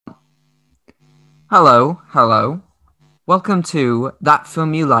Hello, hello. Welcome to That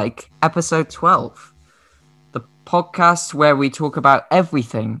Film You Like, episode 12. The podcast where we talk about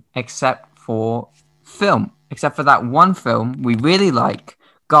everything except for film. Except for that one film we really like,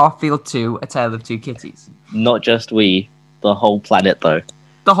 Garfield 2, A Tale of Two Kitties. Not just we, the whole planet though.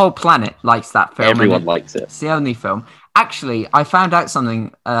 The whole planet likes that film. Everyone likes it. It's the only film. Actually, I found out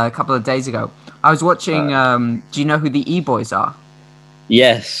something a couple of days ago. I was watching, do you know who the E-Boys are?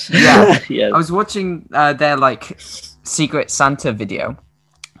 Yes. Yeah. Yes. I was watching their Secret Santa video,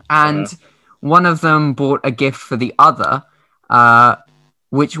 and one of them bought a gift for the other,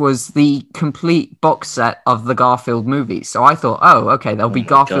 which was the complete box set of the Garfield movies. So I thought, oh, okay, there'll be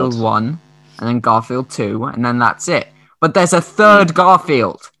Garfield 1 and then Garfield 2, and then that's it. But there's a third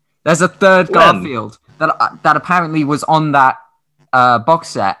Garfield. There's a third Garfield that apparently was on that box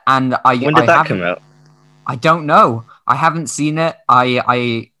set, and when did that come out? I don't know. I haven't seen it.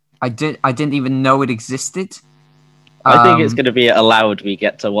 I didn't even know it existed. I think it's going to be allowed we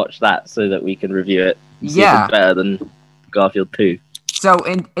get to watch that so that we can review it. See if it's better than Garfield 2. So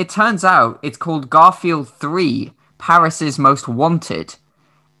it turns out it's called Garfield 3, Paris's Most Wanted.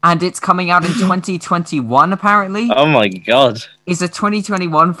 And it's coming out in 2021, apparently. Oh my god. It's a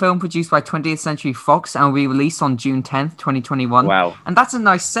 2021 film produced by 20th Century Fox and will be released on June 10th, 2021. Wow. And that's a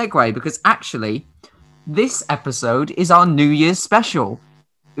nice segue because actually, this episode is our New Year's special.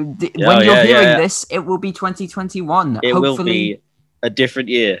 When you're hearing this, it will be 2021. It will be a different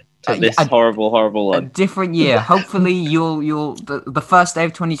year to this horrible one. A different year. Hopefully, the first day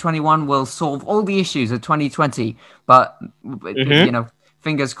of 2021 will solve all the issues of 2020. But you know,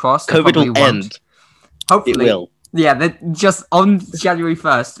 fingers crossed. COVID will end. Hopefully, it will. Yeah, just on January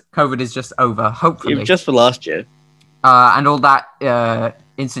 1st, COVID is just over. Hopefully, just for last year. And all that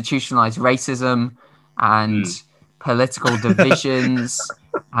institutionalized racism and political divisions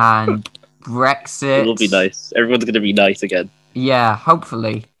and Brexit. It will be nice. Everyone's going to be nice again. Yeah,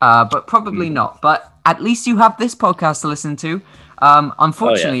 hopefully. But probably not. But at least you have this podcast to listen to.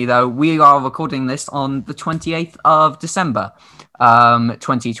 Unfortunately, though, we are recording this on the 28th of December,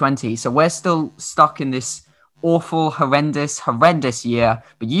 2020. So we're still stuck in this awful, horrendous year.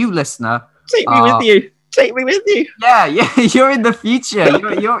 But you, listener... Take me with you. Take me with you. Yeah, you're in the future.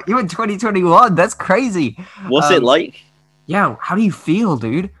 You're in 2021. That's crazy. What's it like? Yeah, how do you feel,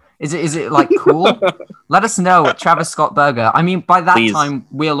 dude? Is it like cool? Let us know at Travis Scott Burger. I mean, by that time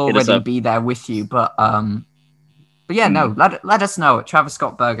we'll already be there with you, but yeah, no. Let us know at Travis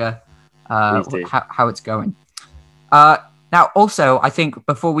Scott Burger how it's going. Now, also, I think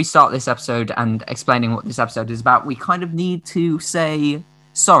before we start this episode and explaining what this episode is about, we kind of need to say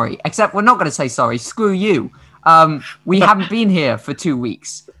sorry. Except we're not going to say sorry. Screw you. We haven't been here for 2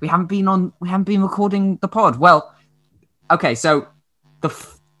 weeks. We haven't been recording the pod. Well, okay, so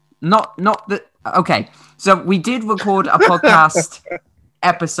so we did record a podcast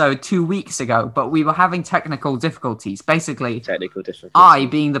episode 2 weeks ago, but we were having technical difficulties. Basically, I,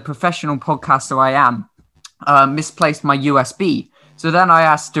 being the professional podcaster I am, misplaced my USB. So then I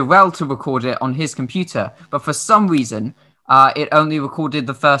asked Darrell to record it on his computer, but for some reason, it only recorded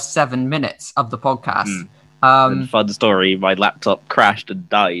the first 7 minutes of the podcast. And fun story, my laptop crashed and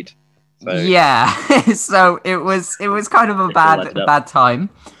died. So. Yeah, so it was kind of a bad time.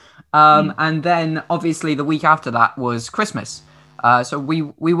 And then obviously the week after that was Christmas. So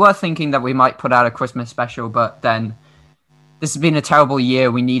we were thinking that we might put out a Christmas special, but then this has been a terrible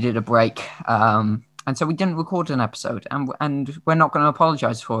year. We needed a break. And so we didn't record an episode, and we're not going to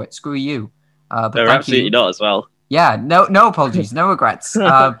apologize for it. Screw you. But no, absolutely not as well. Yeah, no apologies, no regrets.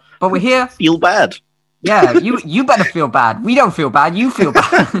 But we're here. Feel bad. Yeah, you better feel bad. We don't feel bad. You feel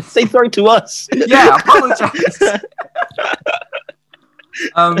bad. Say sorry to us. Yeah, apologize.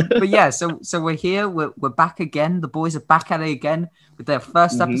 But yeah, so we're here. We're back again. The boys are back at it again with their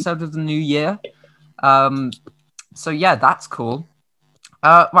first episode of the new year. So yeah, that's cool.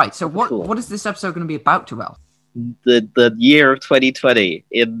 Right. So what is this episode going to be about, Darrell? The year of 2020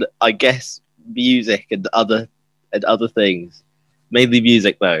 in, I guess, music and other things. Mainly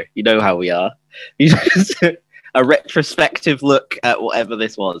music, though. You know how we are. A retrospective look at whatever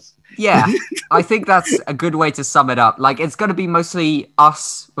this was. Yeah, I think that's a good way to sum it up. Like, it's going to be mostly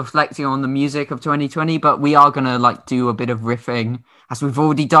us reflecting on the music of 2020, but we are going to do a bit of riffing, as we've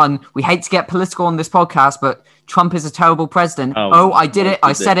already done. We hate to get political on this podcast, but Trump is a terrible president. Oh, I did it.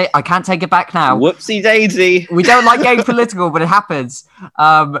 I said it. I can't take it back now. Whoopsie daisy. We don't like getting political, but it happens.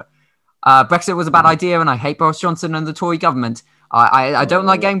 Brexit was a bad idea, and I hate Boris Johnson and the Tory government. I don't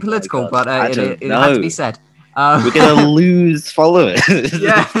like getting political, but it had to be said. We're gonna lose followers.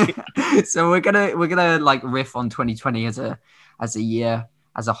 Yeah. So we're gonna riff on 2020 as a year.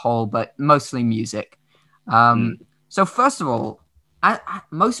 as a whole, but mostly music. So first of all,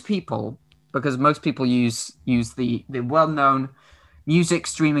 most people, because most people use the well-known music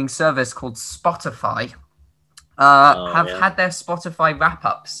streaming service called Spotify, have had their Spotify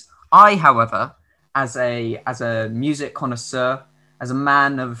wrap-ups. I, however, as a music connoisseur, as a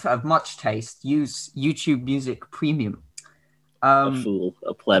man of much taste, use YouTube Music Premium. A fool,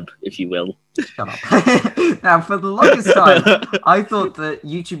 a pleb, if you will. Shut up. Now, for the longest time, I thought that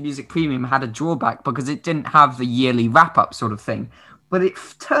YouTube Music Premium had a drawback because it didn't have the yearly wrap-up sort of thing. But it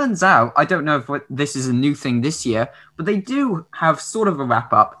turns out, I don't know if this is a new thing this year, but they do have sort of a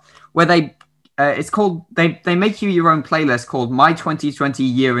wrap-up where they make you your own playlist called My 2020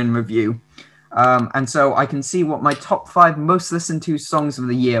 Year in Review. And so I can see what my top 5 most listened to songs of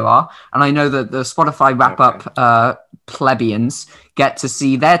the year are. And I know that the Spotify wrap-up plebeians get to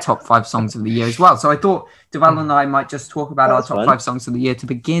see their top 5 songs of the year as well. So I thought Darrell and I might just talk about our top 5 songs of the year to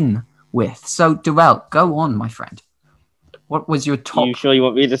begin with. So Darrell, go on, my friend. What was your top? You sure you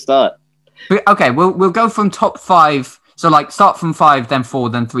want me to start? Okay, we'll go from top 5. So like start from 5, then 4,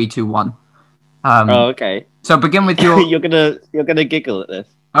 then 3, 2, 1. Okay. So begin with your. you're gonna giggle at this.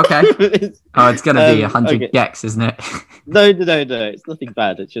 Okay. It's gonna be 100 gex, isn't it? No. It's nothing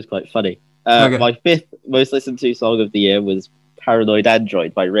bad. It's just quite funny. Okay. My 5th most listened to song of the year was "Paranoid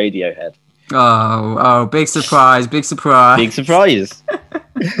Android" by Radiohead. Oh! Big surprise! Big surprise!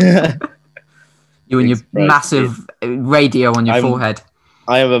 You and your massive radio on your forehead.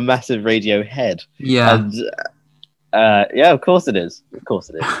 I am a massive radio head. Yeah. And yeah, of course it is.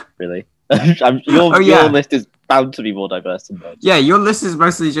 Really. Your list is bound to be more diverse than mine. Yeah, your list is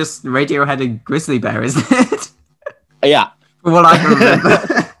mostly just Radiohead and Grizzly Bear, isn't it? Yeah. From what I can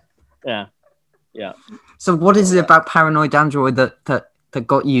remember. Yeah. So what is it about Paranoid Android that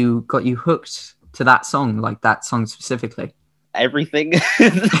got you hooked to that song, like that song specifically? Everything.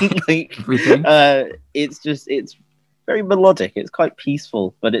 Everything. It's very melodic. It's quite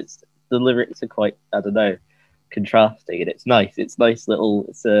peaceful, but the lyrics are quite, I don't know, contrasting, and it's nice. It's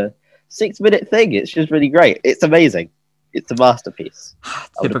a 6-minute thing. It's just really great. It's amazing. It's a masterpiece.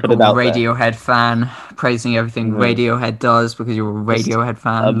 Typical Radiohead fan, praising everything Radiohead does because you're a Radiohead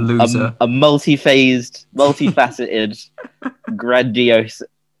fan, loser. A multi-phased, multifaceted, grandiose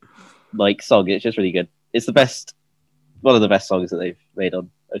song. It's just really good. It's one of the best songs that they've made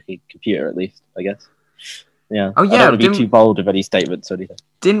on OK Computer, at least, I guess. Yeah. Oh yeah. I don't want to be too bold with any statements or anything.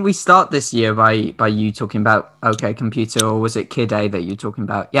 Didn't we start this year by you talking about OK Computer, or was it Kid A that you were talking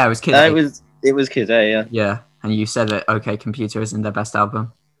about? Yeah, it was Kid A. It was Kid A, yeah. Yeah, and you said that OK Computer isn't their best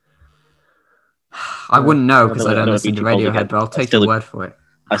album. I wouldn't know because I don't listen to Radiohead, but I'll take your word for it.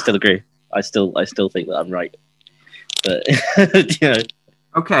 I still agree. I still think that I'm right. But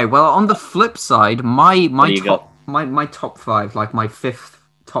Okay, well, on the flip side, my top 5, like my 5th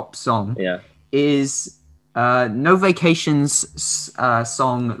top song, is No Vacation's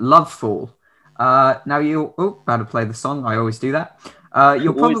song "Love Fool." Now you're about to play the song. I always do that.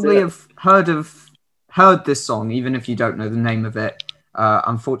 You'll probably have heard this song, even if you don't know the name of it.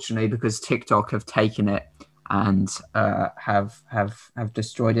 Unfortunately, because TikTok have taken it and have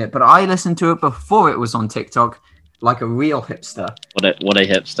destroyed it. But I listened to it before it was on TikTok, like a real hipster. What a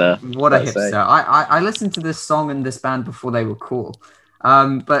hipster! What a hipster! I listened to this song and this band before they were cool.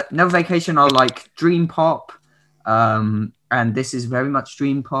 But No Vacation are like dream pop, and this is very much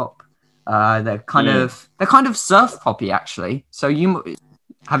dream pop. They're kind of surf poppy actually. So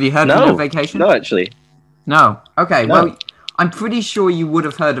have you heard of No Vacation? No, actually. No. Okay. No. Well, I'm pretty sure you would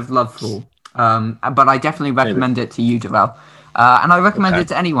have heard of Love Fool. But I definitely recommend it to you, Darrell. And I recommend it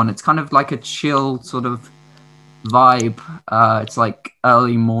to anyone. It's kind of like a chill sort of vibe. It's like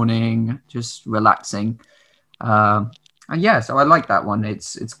early morning, just relaxing. And yeah, so I like that one.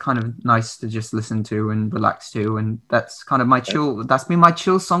 It's kind of nice to just listen to and relax to, and that's kind of my chill. That's been my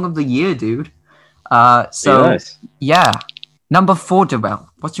chill song of the year, dude. Yeah. Number 4, Darrell.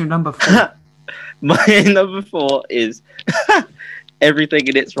 What's your number 4? My number 4 is Everything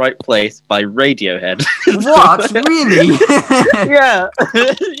in Its Right Place by Radiohead. What? Really? Yeah.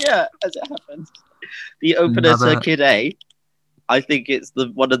 Yeah, as it happens. The opener to Kid A, I think it's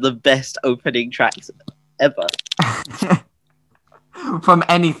one of the best opening tracks ever. From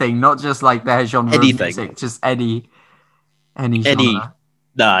anything, not just like their genre of music, just any genre.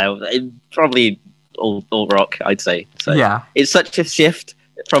 No, probably all rock, I'd say. So yeah. It's such a shift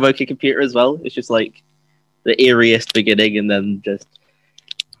from OK Computer as well. It's just like the eeriest beginning, and then just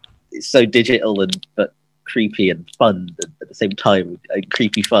it's so digital but creepy and fun at the same time.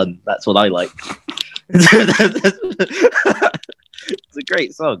 Creepy fun. That's what I like. It's a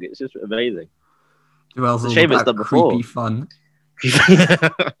great song. It's just amazing. It's a shame it's number 4. Fun.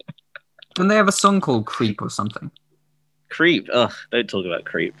 Don't they have a song called Creep or something? Creep. Ugh, don't talk about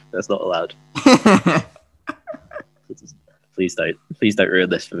Creep. That's not allowed. Please don't. Please don't ruin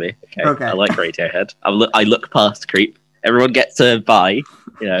this for me. Okay. I like Radiohead. I look past Creep. Everyone gets a buy.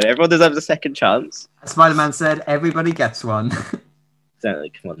 Everyone deserves a second chance. Spider-Man said, "Everybody gets one."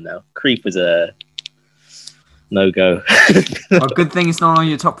 Exactly. Come on now. Creep was a no-go. Well, good thing it's not on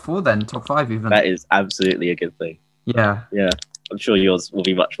your top 4 then. Top 5 even. That is absolutely a good thing. Yeah. Yeah. I'm sure yours will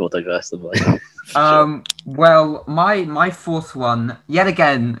be much more diverse than mine. Sure. Well, my fourth one, yet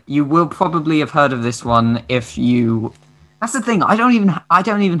again, you will probably have heard of this one if you. That's the thing. I don't even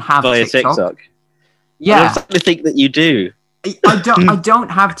have TikTok. Yeah. I don't think that you do. I don't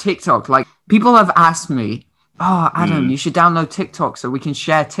have TikTok. Like, people have asked me, "Oh, Adam, you should download TikTok so we can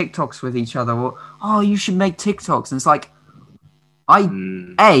share TikToks with each other," or "Oh, you should make TikToks." And it's like, I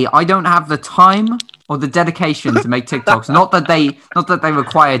don't have the time or the dedication to make TikToks. Not that they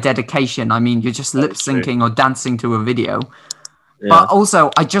require dedication. I mean, you're just lip syncing or dancing to a video. Yeah. But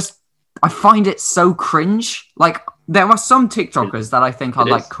also, I find it so cringe. Like, there are some TikTokers that I think are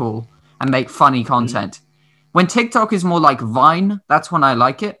like cool and make funny content. When TikTok is more like Vine, that's when I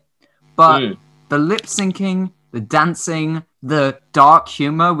like it. But the lip syncing, the dancing, the dark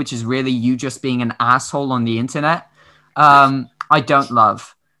humor, which is really you just being an asshole on the internet, I don't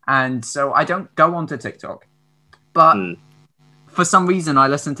love. And so I don't go onto TikTok. But for some reason, I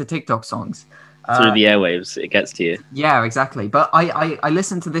listen to TikTok songs. Through the airwaves, it gets to you. Yeah, exactly. But I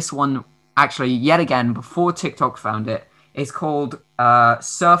listened to this one, actually, yet again, before TikTok found it. It's called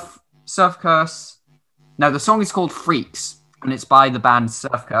Surf Curse. No, the song is called Freaks, and it's by the band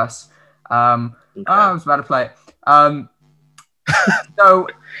Surf Curse. I was about to play it. So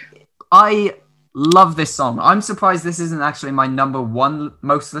I love this song. I'm surprised this isn't actually my number 1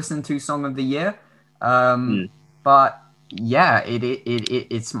 most listened to song of the year. But yeah,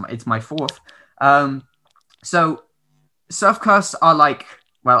 it's my 4th. So Surf Curse are like,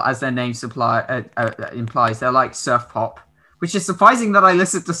 well, as their name implies, they're like surf pop, which is surprising that I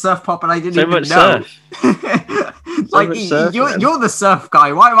listened to surf pop and I didn't even know. Like, you're the surf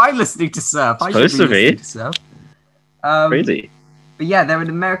guy. Why am I listening to surf? I should be listening to surf. Crazy. But yeah, they're an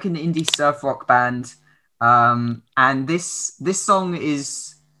American indie surf rock band. And this song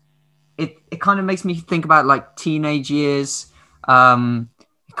is, it kind of makes me think about like teenage years.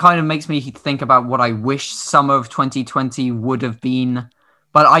 It kind of makes me think about what I wish summer of 2020 would have been.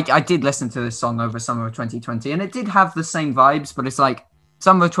 But I did listen to this song over summer of 2020, and it did have the same vibes, but it's like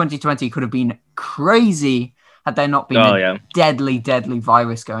summer of 2020 could have been crazy had there not been a deadly, deadly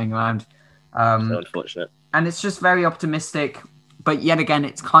virus going around. So unfortunate. And it's just very optimistic, but yet again,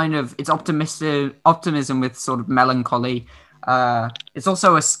 it's optimism with sort of melancholy. It's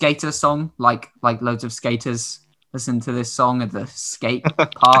also a skater song, like loads of skaters listen to this song at the skate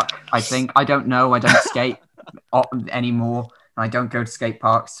park, I think. I don't know. I don't skate anymore. I don't go to skate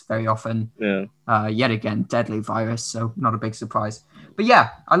parks very often. Yeah. Yet again, deadly virus, so not a big surprise. But yeah,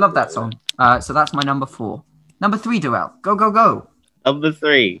 I love that song. So that's my number 4. Number 3, Durrell. Go, go, go. Number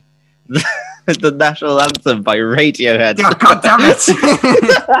 3. The National Anthem by Radiohead. Oh, God damn it.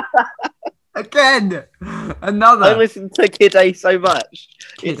 Again. Another. I listen to Kid A so much.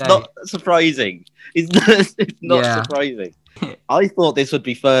 It's not surprising. It's not surprising. I thought this would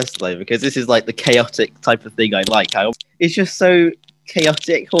be first, though, because this is like the chaotic type of thing I like. It's just so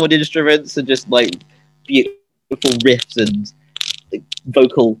chaotic, horn instruments and just like beautiful riffs and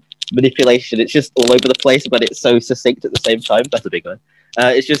vocal manipulation. It's just all over the place, but it's so succinct at the same time. That's a big one.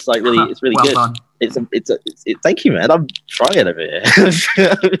 It's just like really, it's really good. Done. Thank you, man. I'm trying over here.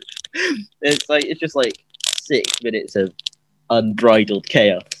 It's just like 6 minutes of unbridled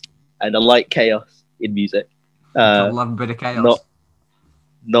chaos, and I like chaos in music. I love a bit of chaos.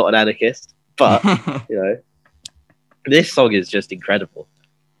 Not an anarchist, but this song is just incredible.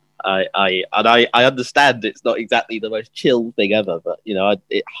 I understand it's not exactly the most chill thing ever, but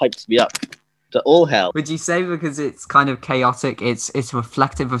it hypes me up to all hell. Would you say because it's kind of chaotic, it's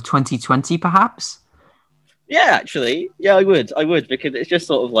reflective of 2020, perhaps? Yeah, actually, yeah, I would because it's just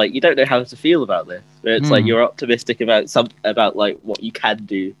sort of like you don't know how to feel about this, but it's like you're optimistic about like what you can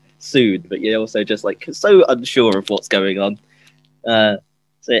do soon, but you're also just like so unsure of what's going on. So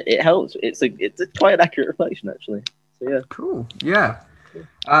it helps. It's quite an accurate reflection, actually. So yeah, cool. Yeah.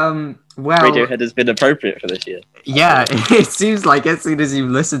 Well, Radiohead has been appropriate for this year. Yeah, it seems like as soon as you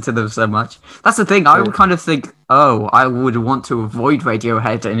listen to them so much. That's the thing. I would kind of think, I would want to avoid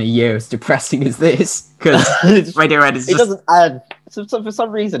Radiohead in a year as depressing as this, because Radiohead is. It doesn't add. So for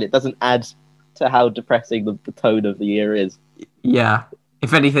some reason, it doesn't add to how depressing the tone of the year is. Yeah.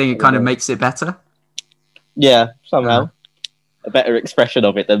 If anything, it kind of makes it better. Yeah, somehow. a better expression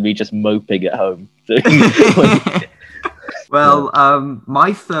of it than me just moping at home. Well,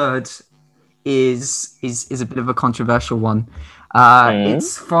 my third is a bit of a controversial one.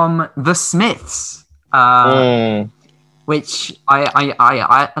 It's from The Smiths, which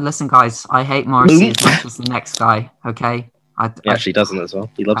I listen, guys. I hate Morrissey as much as the next guy. Okay, he actually doesn't as well.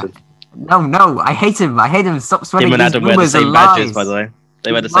 He loves him. No, I hate him. Stop spreading him and these Adam wear the rumors same and badges, lies. by the way.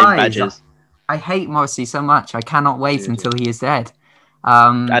 They wear the same badges. I hate Morrissey so much. I cannot wait until he is dead.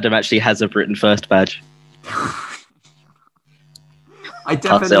 Adam actually has a Britain First badge. I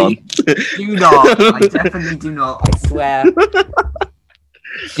definitely do not. I definitely do not. I swear.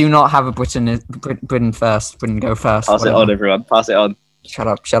 Do not have a Britain first. Britain go first. Pass it on, everyone. Pass it on. Shut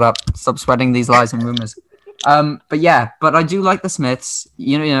up. Stop spreading these lies and rumors. But I do like the Smiths.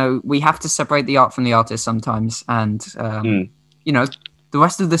 You know, we have to separate the art from the artist sometimes. And, you know, the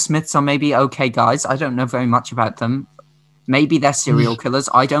rest of the Smiths are maybe okay guys. I don't know very much about them. Maybe they're serial killers.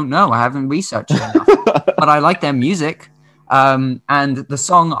 I don't know. I haven't researched enough. But I like their music. And the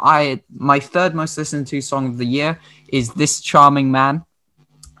song my third most listened to song of the year is This Charming Man.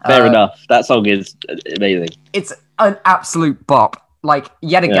 Fair enough. That song is amazing. It's an absolute bop. Like,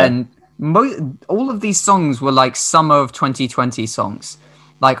 yet again, all of these songs were like summer of 2020 songs.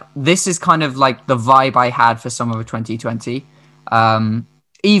 Like, this is kind of like the vibe I had for summer of 2020.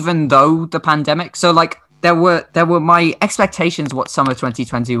 Even though the pandemic. So, like, there were my expectations what summer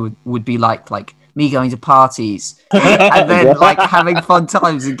 2020 would be like me going to parties and then like having fun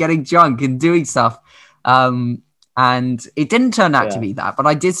times and getting drunk and doing stuff. And it didn't turn out to be that, but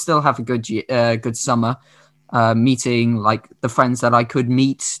I did still have a good summer, meeting like the friends that I could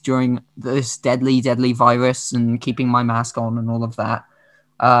meet during this deadly virus and keeping my mask on and all of that.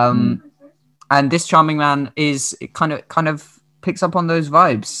 And This Charming Man is kind of picks up on those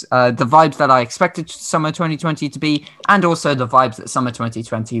vibes, the vibes that I expected summer 2020 to be, and also the vibes that summer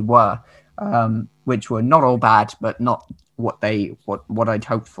 2020 were, which were not all bad, but not what I'd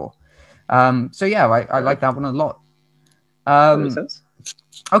hoped for. So yeah, I like that one a lot. Makes sense.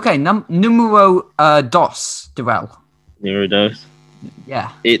 Okay, numero dos, Durrell. Numero dos.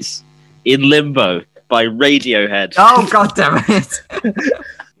 Yeah. It's In Limbo by Radiohead. Oh, god damn it.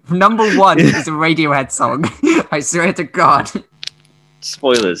 Number one is a Radiohead song. I swear to God.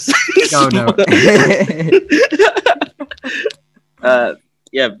 Spoilers. Oh, no.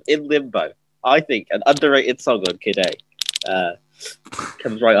 Yeah, In Limbo. I think an underrated song on Kid A.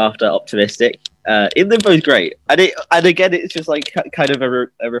 Comes right after Optimistic. In Limbo is great, and again, it's just like kind of a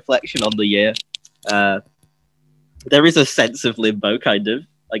reflection on the year. There is a sense of limbo, kind of,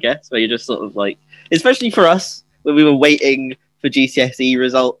 I guess, where you're just sort of like, especially for us when we were waiting for GCSE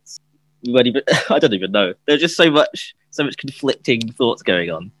results. I don't even know. There's just so much conflicting thoughts going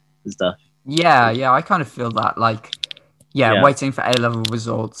on and stuff. Yeah, I kind of feel that, like, waiting for A-level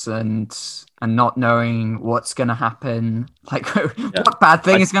results and not knowing what's going to happen. Like, what bad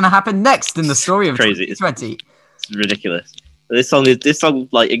thing is going to happen next in the story of 2020? It's ridiculous. This song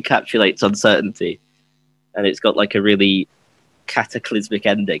like encapsulates uncertainty, and it's got like a really cataclysmic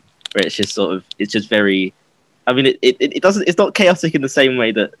ending where it's just very. I mean, it's not chaotic in the same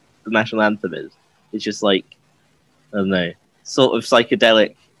way that the national anthem is. It's just like, I don't know, sort of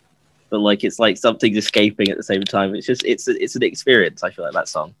psychedelic, but like it's like something's escaping at the same time. It's an experience. I feel like that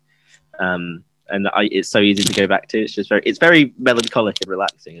song. And it's so easy to go back to. It's very melancholic and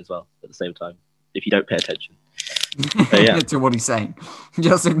relaxing as well at the same time, if you don't pay attention. To what he's saying.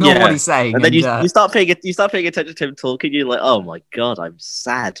 Just ignore what he's saying. And then you start paying attention to him talking, you're like, oh my god, I'm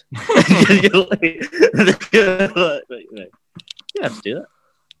sad. You have to do that.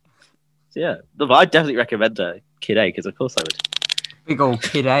 So yeah. But I definitely recommend Kid A, because of course I would. Big old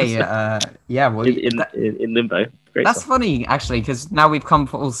Kid A. In Limbo. Great That's stuff. funny, actually, because now we've come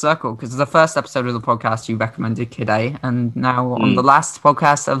full circle, because the first episode of the podcast you recommended Kid A, and now on the last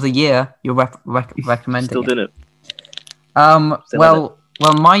podcast of the year you're recommending Still doing it. Well,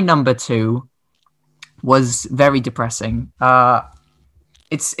 my number two was very depressing.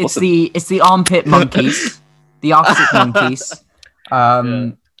 It's the Armpit Monkeys, the Arctic Monkeys,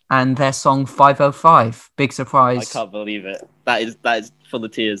 and their song 505. Big surprise. I can't believe it. That is full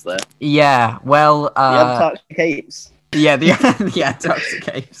of tears there. Yeah, well, the Antarctic Apes. Yeah, the Antarctic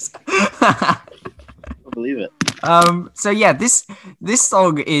Apes. I believe it. So yeah, this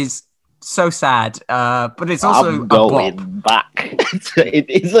song is so sad, but it's also I'm going back. It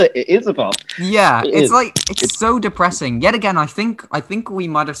is a bop. Yeah, it's so depressing. Yet again, I think we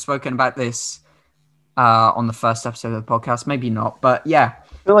might have spoken about this on the first episode of the podcast. Maybe not, but yeah.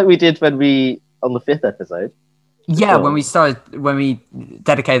 I feel like we did on the 5th episode. Yeah, when we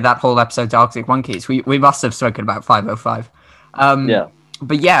dedicated that whole episode to Arctic Monkeys, we must have spoken about 505. Yeah.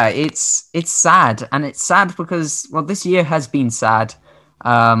 But yeah, it's sad, and it's sad because this year has been sad.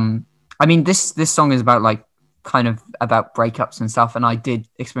 I mean, this song is about like kind of about breakups and stuff, and I did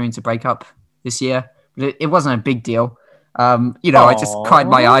experience a breakup this year, but it wasn't a big deal. I just cried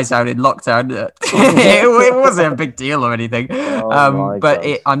my eyes out in lockdown. It wasn't a big deal or anything.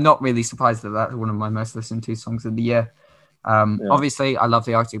 I'm not really surprised that that's one of my most listened to songs of the year. Obviously, I love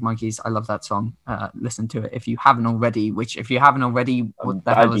the Arctic Monkeys. I love that song. Listen to it if you haven't already. What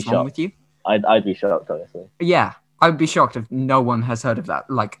the hell is wrong with you? I'd be shocked, honestly. Yeah, I'd be shocked if no one has heard of that.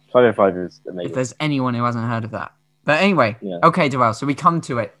 Like, 505 is amazing. If there's anyone who hasn't heard of that. But anyway, okay, Darrell. So we come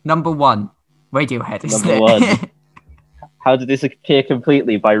to it. Number 1, Radiohead. Number 1. How Did This Appear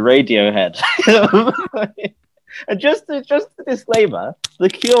Completely by Radiohead. And just a disclaimer, The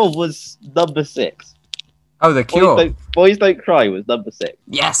Cure was number 6. Oh, The Cure. Boys Don't Cry was number 6.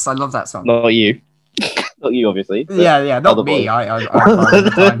 Yes, I love that song. Not you. Not you, obviously. Yeah, not me. I cry all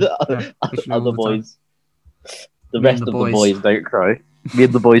the time. Other boys. The rest of the boys don't cry. Me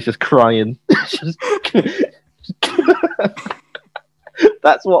and the boys just crying.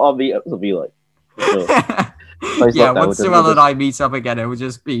 That's what our meetups will be like. Sure. Once Darrell and I meet up again, it will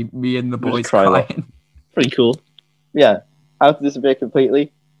just be me and the boys crying. Pretty cool. Yeah. How Did This Appear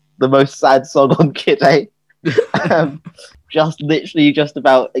Completely? The most sad song on Kid A. Just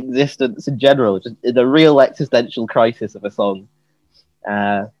about existence in general, just in a real existential crisis of a song.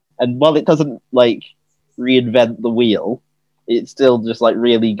 And while it doesn't like reinvent the wheel, it's still just like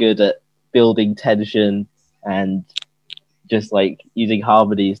really good at building tension and just like using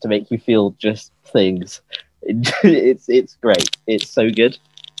harmonies to make you feel just things. It's great. It's so good.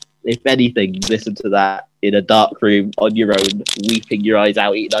 If anything, listen to that in a dark room on your own, weeping your eyes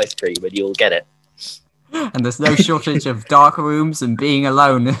out, eating ice cream, and you'll get it. And there's no shortage of dark rooms and being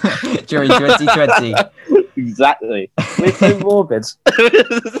alone during 2020. Exactly. We're so morbid.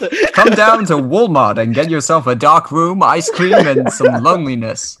 Come down to Walmart and get yourself a dark room, ice cream, and some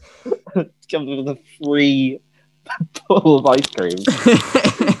loneliness. Comes with a free bowl of ice cream.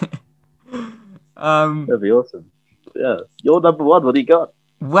 That'd be awesome. Yeah. You're number 1. What do you got?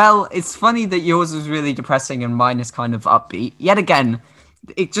 Well, it's funny that yours is really depressing and mine is kind of upbeat. Yet again,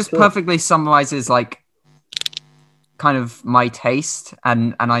 it just perfectly summarizes like kind of my taste,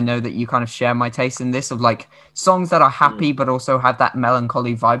 and I know that you kind of share my taste in this, of like songs that are happy but also have that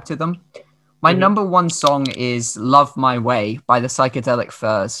melancholy vibe to them. My number 1 song is Love My Way by the Psychedelic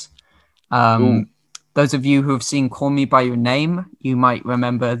Furs. Those of you who have seen Call Me By Your Name, you might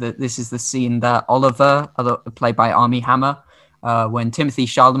remember that this is the scene that Oliver, played by Armie Hammer, when Timothy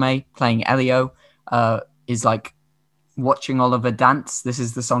Chalamet, playing Elio, is like watching Oliver dance. This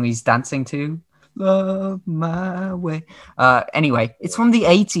is the song he's dancing to. Love My Way. Anyway, it's from the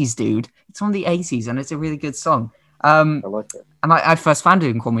 80s, dude. It's from the 80s, and it's a really good song. I like it. And I first found it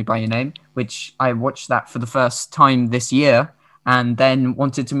in Call Me By Your Name, which I watched that for the first time this year, and then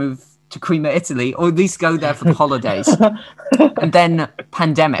wanted to move to Crema, Italy, or at least go there for the holidays. And then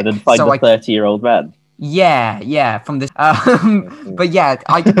pandemic. And then find a 30-year-old man. Yeah, from this. But yeah,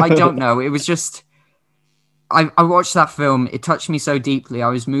 I don't know. It was just... I watched that film. It touched me so deeply. I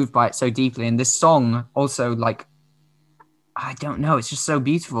was moved by it so deeply. And this song also, like... I don't know. It's just so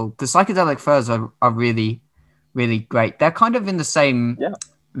beautiful. The Psychedelic Furs are really, really great. They're kind of in the same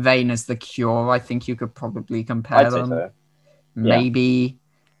vein as The Cure. I think you could probably compare them. Say so. Maybe.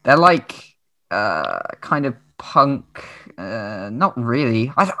 They're like kind of punk. Not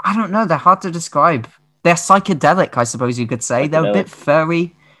really. I don't know. They're hard to describe. They're psychedelic, I suppose you could say. They're a bit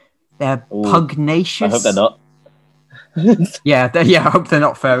furry. They're pugnacious. I hope they're not. I hope they're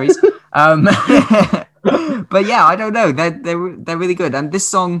not furries. But yeah, I don't know. They're really good. And this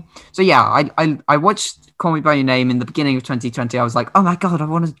song, so yeah, I watched Call Me By Your Name in the beginning of 2020. I was like, oh my God, I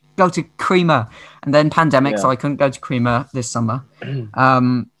want to go to Crema. And then pandemic, so I couldn't go to Crema this summer.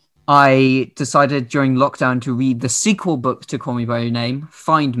 I decided during lockdown to read the sequel book to Call Me By Your Name,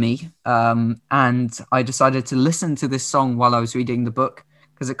 Find Me. And I decided to listen to this song while I was reading the book,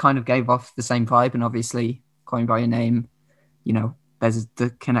 because it kind of gave off the same vibe. And obviously, Call Me By Your Name, you know, there's the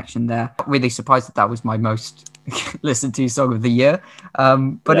connection there. Not really surprised that was my most listened to song of the year.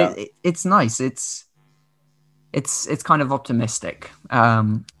 But it's nice. It's kind of optimistic.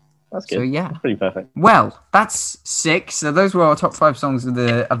 That's good. So yeah, that's pretty perfect. Well, that's 6. So those were our top 5 songs of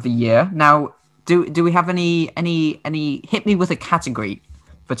the year. Now, do we have any hit me with a category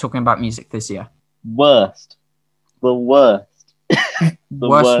for talking about music this year? Worst. The worst.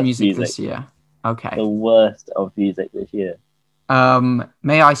 Worst music this year. Okay. The worst of music this year.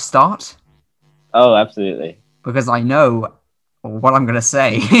 May I start? Oh, absolutely. Because I know what I'm going to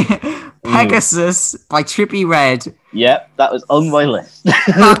say. Pegasus by Trippie Redd. Yep, that was on my list.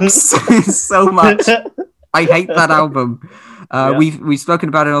 Sucks so much. I hate that album. We've spoken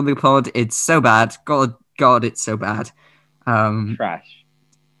about it on the pod. It's so bad. God, it's so bad. Trash.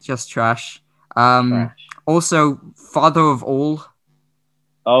 Just trash. Also, Father of All.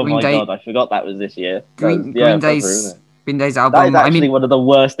 Oh my god, I forgot that was this year. Green Day's album. That is actually one of the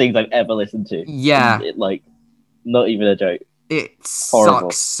worst things I've ever listened to. Yeah. Not even a joke. It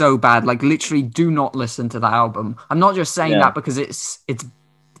sucks so bad. Like, literally, do not listen to that album. I'm not just saying that because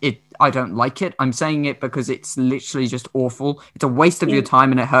I don't like it. I'm saying it because it's literally just awful. It's a waste of your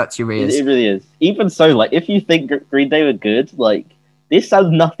time and it hurts your ears. It really is. Even so, like, if you think Green Day were good, like, this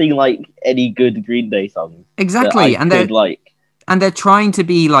sounds nothing like any good Green Day song. Exactly, and they're trying to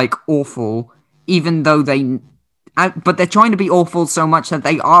be like awful, even though but they're trying to be awful so much that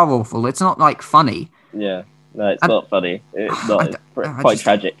they are awful. It's not like funny. Yeah, no, it's not funny. It's not. It's quite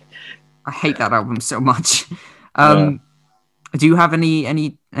tragic. I hate that album so much. Do you have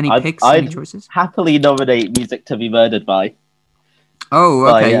any picks? Any choices? Happily nominate "Music to Be Murdered By." Oh,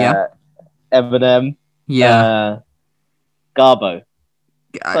 okay, yeah. Eminem. Yeah. Garbo.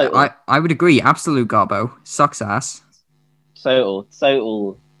 I would agree. Absolute Garbo. Sucks ass.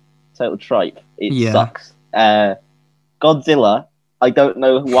 Total tripe. It sucks. Godzilla. I don't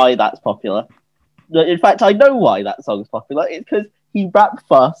know why that's popular. In fact, I know why that song's popular. It's because he rapped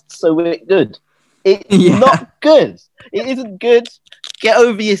fast, so it's good. It's not good. It isn't good. Get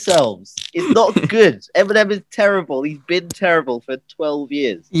over yourselves. It's not good. Eminem is terrible. He's been terrible for 12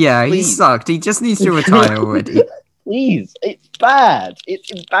 years. Yeah, Please. He sucked. He just needs to retire already. Please. It's bad.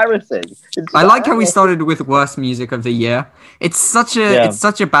 It's embarrassing. I like how we started with worst music of the year. It's such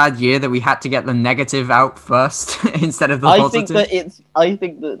a bad year that we had to get the negative out first instead of the positive. I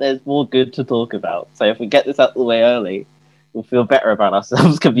think that there's more good to talk about. So if we get this out of the way early, we'll feel better about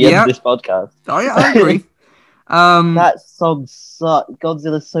ourselves at the end of this podcast. I agree. That song sucks.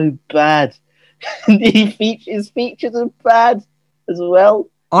 Godzilla's so bad. His features are bad as well.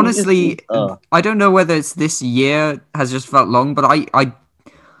 Honestly, I don't know whether it's this year has just felt long, but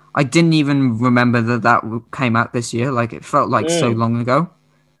I didn't even remember that came out this year. Like, it felt like so long ago.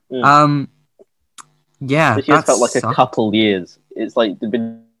 Yeah, this year felt like a couple years. It's like there've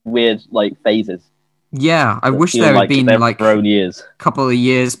been weird like phases. Yeah, I wish there had been like a couple of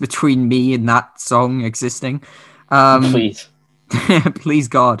years between me and that song existing. Please, please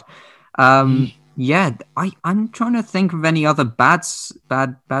God. Yeah, I'm trying to think of any other bad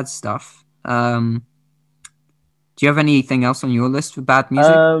stuff. Do you have anything else on your list for bad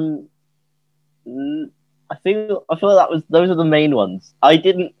music? I feel like those are the main ones. I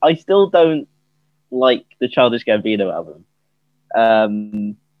still don't like the Childish Gambino album.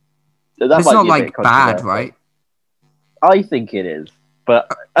 So it's not like bad, right? I think it is, but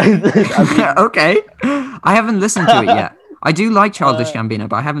I mean, okay. I haven't listened to it yet. I do like Childish Gambino,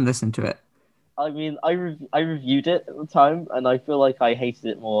 but I haven't listened to it. I mean, I reviewed it at the time, and I feel like I hated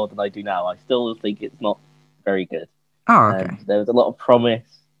it more than I do now. I still think it's not very good. Oh, okay. There was a lot of promise.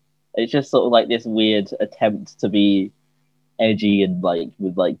 It's just sort of like this weird attempt to be edgy and like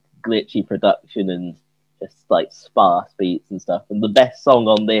with like glitchy production and just like sparse beats and stuff. And the best song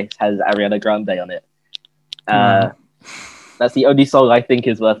on this has Ariana Grande on it. That's the only song I think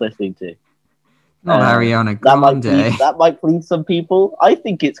is worth listening to. Not Ariana Grande. That might please some people. I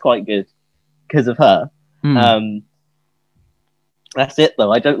think it's quite good because of her. That's it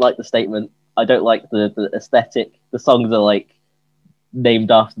though. I don't like the statement. I don't like the aesthetic. The songs are like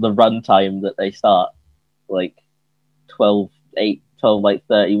named after the runtime that they start, like 12 like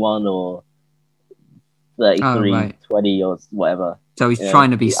 31 or 33 20 or whatever. So he's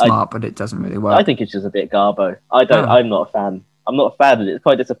trying to be smart, but it doesn't really work. I think it's just a bit garbo. I'm not a fan. I'm not a fan, and it's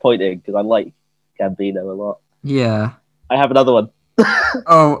quite disappointing because I like Gambino a lot. Yeah. I have another one.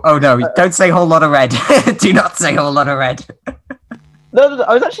 oh no! Don't say Whole Lot of Red. Do not say Whole Lot of Red. No.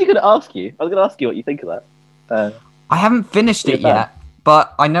 I was actually going to ask you. I was going to ask you what you think of that. I haven't finished it yet,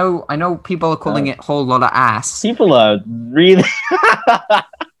 but I know people are calling it Whole Lot of Ass. People are really.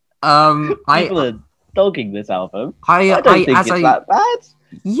 People are dogging this album. I don't think it's that bad.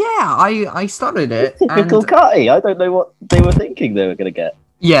 Yeah, I started it. Typical Carti. I don't know what they were thinking they were going to get.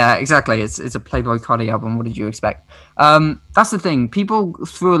 Yeah, exactly. It's a Playboi Carti album. What did you expect? That's the thing. People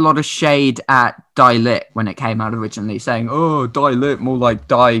threw a lot of shade at Die Lit when it came out originally, saying, "Oh, Die Lit, more like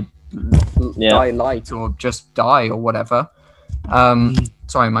Die Light or just Die or whatever."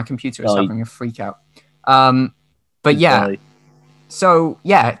 Sorry, my computer is having a freak out. But yeah. Die. So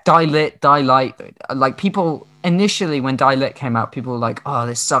yeah, Die Lit, Die Light. Like, people initially when Die Lit came out, people were like, "Oh,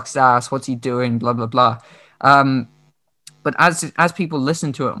 this sucks ass. What's he doing?" Blah blah blah. but as people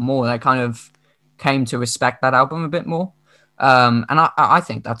listened to it more, they kind of came to respect that album a bit more. And I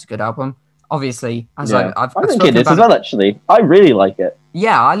think that's a good album. Obviously, as I I've think it is as well. Actually, I really like it.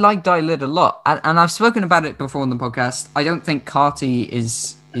 Yeah, I like Die Lit a lot, and I've spoken about it before on the podcast. I don't think Carti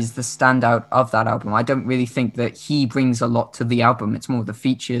is the standout of that album. I don't really think that he brings a lot to the album. It's more the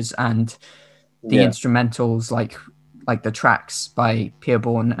features and the instrumentals, like the tracks by Pierre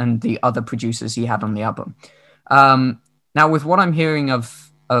Bourne and the other producers he had on the album. Now, with what I'm hearing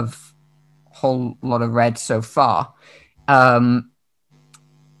of Whole Lot of Red so far,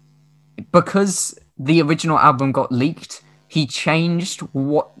 because the original album got leaked, he changed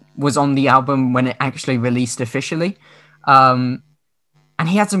what was on the album when it actually released officially. And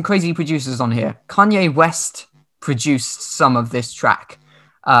he had some crazy producers on here. Kanye West produced some of this track,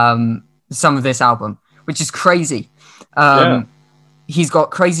 some of this album, which is crazy. He's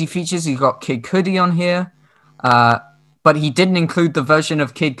got crazy features. He's got Kid Cudi on here. But he didn't include the version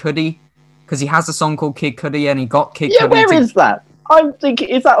of Kid Cudi because he has a song called Kid Cudi and he got Kid Cudi. Yeah, where is that? I'm thinking,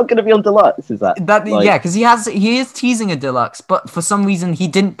 is that going to be on deluxe? Is that like... Yeah, because he is teasing a deluxe, but for some reason he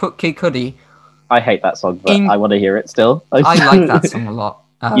didn't put Kid Cudi. I hate that song, but I want to hear it still. I like that song a lot.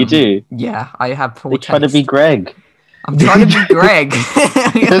 You do? Yeah, I have poor taste. Trying to be Greg. I'm trying to be Greg.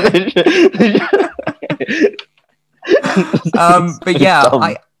 But yeah,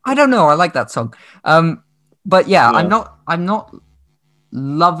 I don't know. I like that song. But yeah, I'm not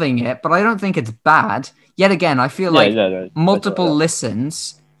loving it, but I don't think it's bad. Yet again, I feel like multiple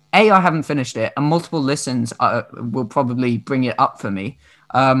listens. I haven't finished it, and multiple listens will probably bring it up for me.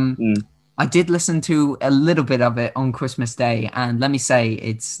 I did listen to a little bit of it on Christmas Day, and let me say,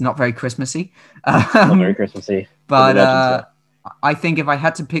 it's not very Christmassy. Not very Christmassy. But I think if I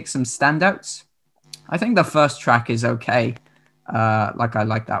had to pick some standouts, I think the first track is okay. I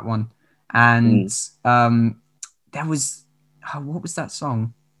like that one. And there was... what was that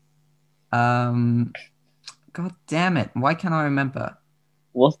song? God damn it. Why can't I remember?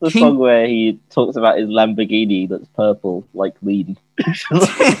 What's the song where he talks about his Lamborghini that's purple, like lean?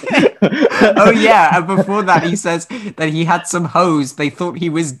 Oh, yeah. And before that, he says that he had some hoes. They thought he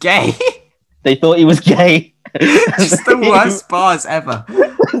was gay. They thought he was gay. Just the worst bars ever.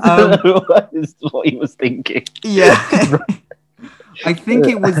 That's what he was thinking. Yeah. I think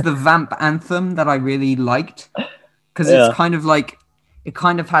it was the Vamp anthem that I really liked. Because it's kind of like... It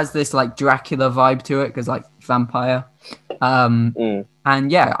kind of has this like Dracula vibe to it because like vampire.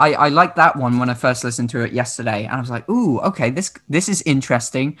 And yeah, I liked that one when I first listened to it yesterday. And I was like, ooh, okay, this is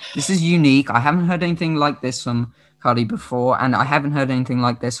interesting. This is unique. I haven't heard anything like this from Carti before. And I haven't heard anything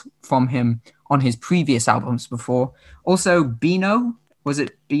like this from him on his previous albums before. Also, Beno. Was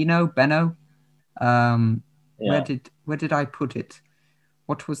it Beno? Where did I put it?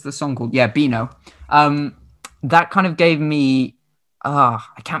 What was the song called? Yeah, Beno. That kind of gave me... I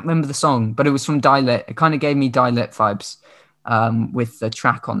can't remember the song, but it was from Die Lit. It kind of gave me Die Lit vibes with the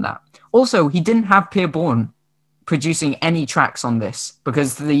track on that. Also, he didn't have Pierre Bourne producing any tracks on this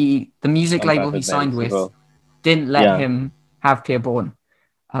because the music label he signed with didn't let him have Pierre Bourne,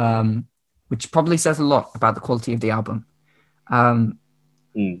 which probably says a lot about the quality of the album.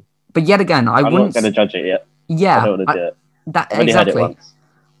 But yet again, I'm not going to judge it yet. Yeah, I don't want to do it. That exactly.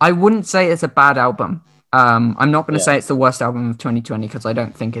 I wouldn't say it's a bad album. I'm not going to say it's the worst album of 2020 because I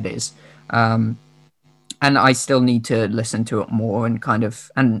don't think it is. And I still need to listen to it more and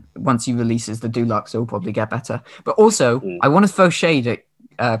once he releases the deluxe, it'll probably get better. But also, I want to throw shade at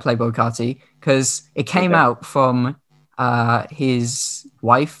Playboi Carti because it came out from his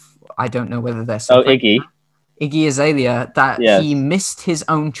wife. I don't know whether they're Iggy Azalea, that he missed his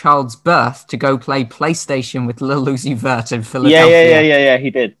own child's birth to go play PlayStation with Lil Uzi Vert in Philadelphia. Yeah. He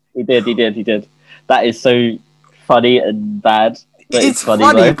did. That is so funny and bad. It's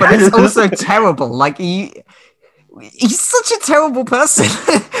funny, but it's also terrible. Like he's such a terrible person.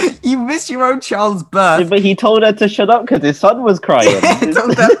 You miss your own child's birth. Yeah, but he told her to shut up because his son was crying. He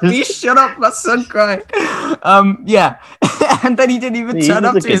told her, please shut up, my son crying. Yeah. And then he didn't even turn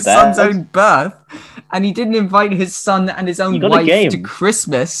up to his son's own birth. And he didn't invite his son and his own wife to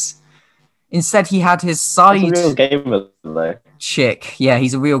Christmas. Instead, he had his side real gamer, though. chick. Yeah,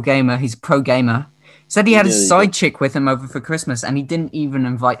 he's a real gamer. He's a pro gamer. Said he had his side chick with him over for Christmas, and he didn't even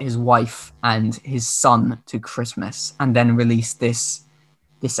invite his wife and his son to Christmas, and then released this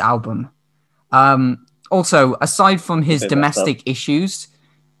album. Also, aside from his domestic issus,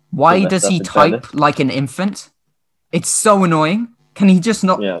 why does he type like an infant? It's so annoying. Can he just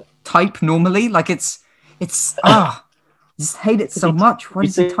not type normally? Like it's I just hate it so much. Why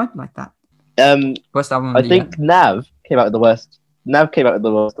does he type like that? Worst album. I think Nav came out with the worst. Nav came out with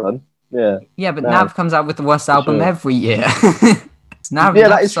the worst one. Yeah. Yeah, but Nav comes out with the worst album every year. Nav, yeah, Nav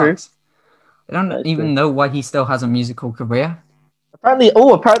that is sucks. true. I don't even know why he still has a musical career.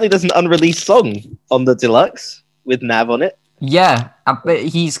 Apparently there's an unreleased song on the deluxe with Nav on it. Yeah, but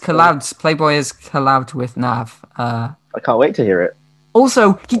he's collabed. Playboy has collabed with Nav. I can't wait to hear it.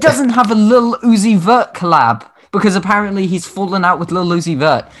 Also, he doesn't have a Lil Uzi Vert collab because apparently he's fallen out with Lil Uzi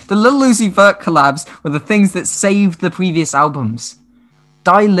Vert. The Lil Uzi Vert collabs were the things that saved the previous albums.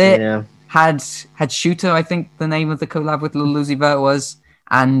 Die Lit had Shooter, I think the name of the collab with Lil Uzi Vert was,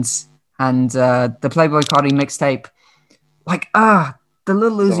 and the Playboy Cardi mixtape. Like, the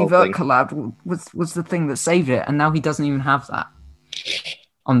Lil Uzi Vert collab was the thing that saved it, and now he doesn't even have that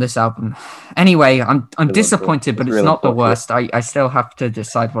on this album. Anyway, I'm disappointed, but it's not the worst. I still have to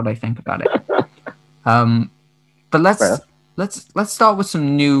decide what I think about it. But let's start with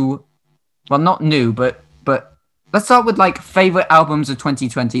some new, well, not new, but let's start with like favorite albums of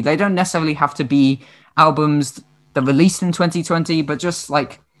 2020. They don't necessarily have to be albums that released in 2020, but just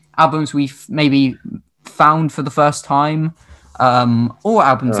like albums we've maybe found for the first time, or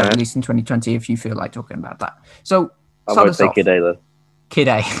albums that released in 2020. If you feel like talking about that, so I might say Kid A then. Kid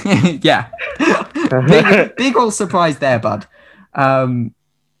A, yeah, big old surprise there, bud. I'll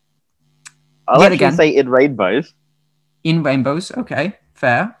actually say In Rainbows. In Rainbows, okay,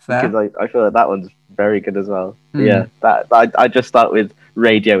 fair. Because I feel like that one's very good as well. Yeah, that I just start with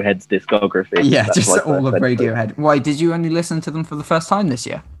Radiohead's discography. Yeah, just all of Radiohead. Why did you only listen to them for the first time this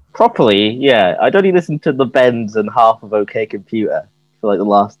year? Properly, yeah. I'd only listened to the Bends and half of OK Computer for like the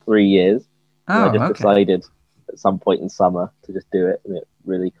last 3 years. I just decided at some point in summer to just do it, and it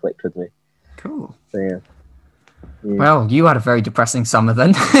really clicked with me. Cool. So, yeah. Well, you had a very depressing summer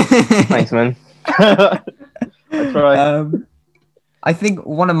then. Thanks, man. I tried. I think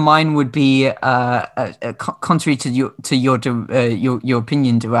one of mine would be contrary to your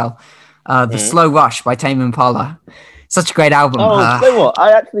opinion, Durell. The Slow Rush by Tame Impala. Such a great album. Oh, you know what?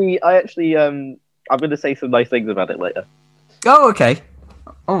 I actually I'm going to say some nice things about it later. Oh, okay.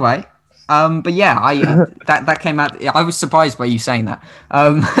 All right. But yeah, that came out. I was surprised by you saying that.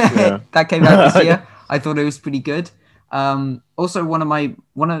 That came out this year. I thought it was pretty good. Also,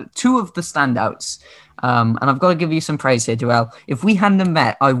 two of the standouts. And I've got to give you some praise here, Durell. If we hadn't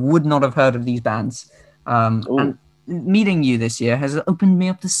met, I would not have heard of these bands. And meeting you this year has opened me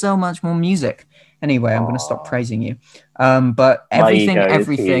up to so much more music. Anyway, I'm going to stop praising you. But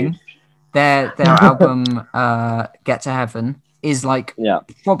everything, their album Get to Heaven is like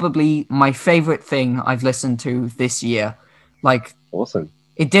probably my favorite thing I've listened to this year. Like, awesome.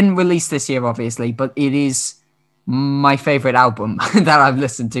 It didn't release this year, obviously, but it is my favorite album that I've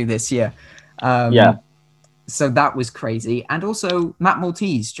listened to this year. So that was crazy. And also Matt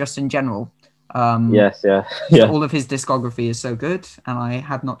Maltese, just in general. Yes. All of his discography is so good, and I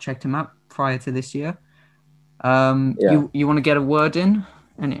had not checked him out prior to this year. You want to get a word in?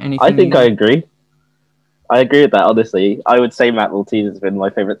 Anything? I think I agree. I agree with that, honestly. I would say Matt Maltese has been my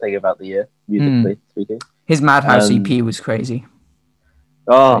favorite thing about the year, musically speaking. His Madhouse EP was crazy.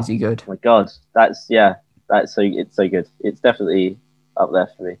 Oh, crazy good. My God. It's so good. It's definitely up there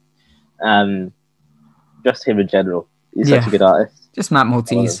for me. Just him in general. He's such a good artist. Just Matt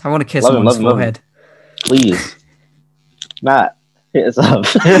Maltese. I want to kiss him on his forehead. Please. Matt, hit us up.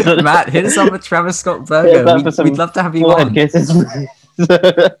 Matt, hit us up with Travis Scott Burger. We'd love to have you on. Kisses, and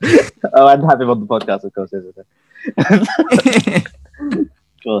have him on the podcast, of course. Of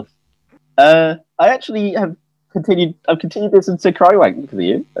course. I actually have continued listening to Crywank for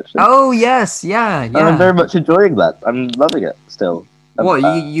you, actually. Oh, yes. Yeah. I'm very much enjoying that. I'm loving it still.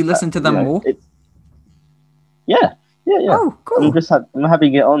 You listen to them all? Yeah. Oh, cool. I'm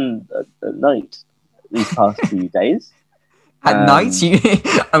having it on at night these past few days. At night?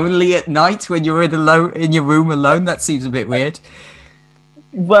 Only at night when you're in your room alone? That seems a bit weird.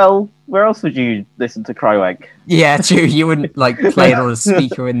 Well, where else would you listen to Crywank? Yeah, true. You wouldn't play it on a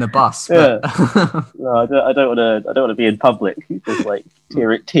speaker in the bus. But... No, I don't want to be in public, just like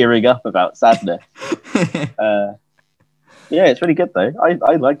tearing up about sadness. It's really good though.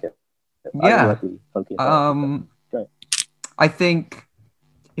 I like it. Yeah. I think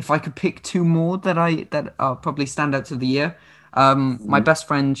if I could pick two more that are probably standouts of the year, my best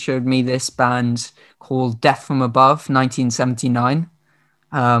friend showed me this band called Death from Above, 1979.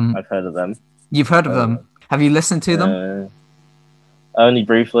 I've heard of them. You've heard of them? Have you listened to them? Only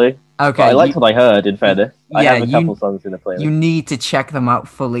briefly. Okay. But I liked what I heard, in fairness. I have a couple songs in the playlist. You need to check them out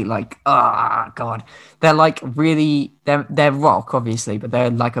fully. God. They're like really, they're rock, obviously, but they're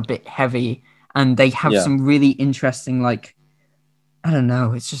like a bit heavy. And they have some really interesting, like, I don't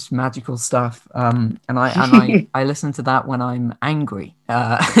know. It's just magical stuff. And I listen to that when I'm angry,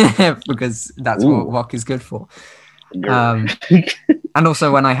 because that's what Ooh. rock is good for. And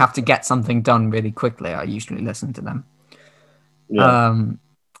also when I have to get something done really quickly, I usually listen to them. Yeah.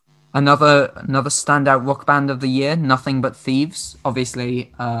 Another standout rock band of the year, Nothing But Thieves.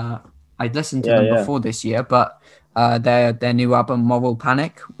 Obviously, I'd listened to them before this year, but their new album Moral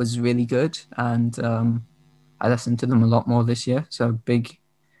Panic was really good, and I listened to them a lot more this year. So big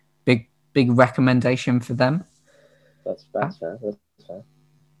recommendation for them. That's fair. That's fair.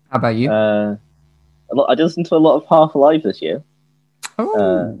 How about you? I did listen to a lot of Half Alive this year. That's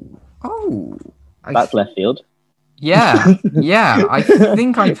left field. Yeah, I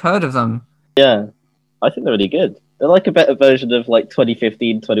think I've heard of them. Yeah, I think they're really good. They're like a better version of like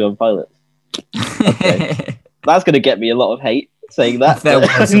 2015 21 Pilots. Okay. That's going to get me a lot of hate saying that. If there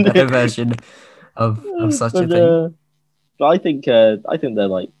was a better version of such a thing. But I think they're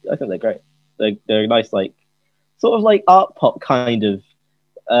great. They're nice, like sort of like art pop kind of.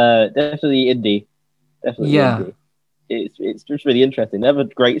 Definitely indie. Indie. It's just really interesting. They have a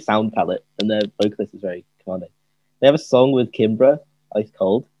great sound palette, and their vocalist is very commanding. They have a song with Kimbra, Ice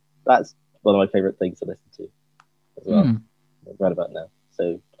Cold. That's one of my favorite things to listen to as well. Right about now,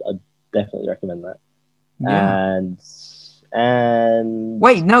 so I definitely recommend that. Yeah. And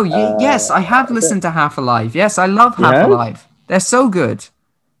wait, no, yes, I have listened to Half Alive. Yes, I love Half Alive. They're so good.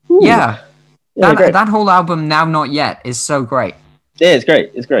 Ooh. Yeah, that whole album, Now Not Yet, is so great. Yeah, it's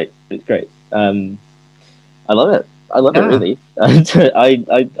great. I love it. I love it really. I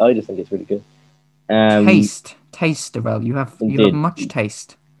just think it's really good. Taste, Darrell. You have much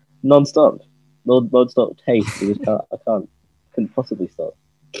taste. Non-stop taste. Couldn't possibly stop.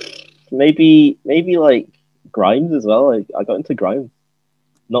 Maybe like Grimes as well. I got into Grimes.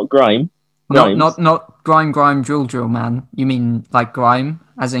 Not Grime. Grimes. Not Grime, Drill, man. You mean like Grime,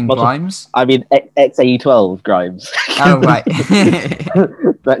 as in Grimes? I mean XAE12 Grimes. Oh, right.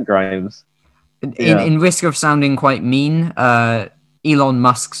 That Grimes. In risk of sounding quite mean, Elon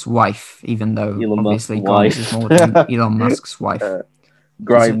Musk's wife, even though obviously Grimes is more than Elon Musk's wife.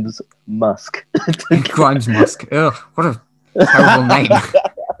 Grimes Musk. Grimes Musk. Ugh, what a terrible name.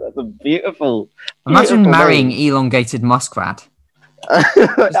 That's a beautiful. Imagine marrying name. Elongated muskrat.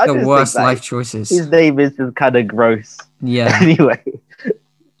 It's the worst life choices. His name is just kind of gross. Yeah. Anyway.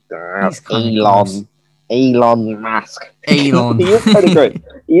 Elon Musk. Elon. He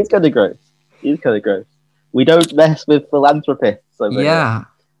is kind of gross. We don't mess with philanthropists. Yeah.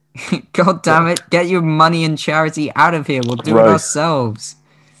 God damn it. Get your money and charity out of here. We'll do it ourselves.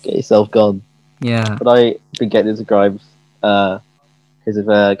 Get yourself gone. Yeah. But I've been getting into Grimes because of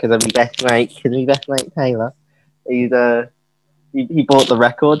my best mate Taylor. He bought the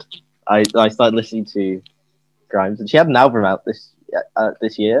record. I started listening to Grimes, and she had an album out this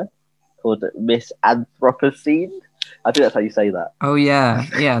year called Miss Anthropocene. I think that's how you say that. Oh yeah,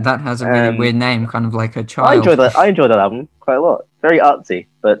 that has a really weird name, kind of like a child. I enjoyed that album quite a lot. Very artsy,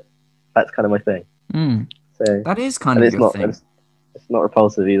 but that's kind of my thing. So that is kind of your thing. It's not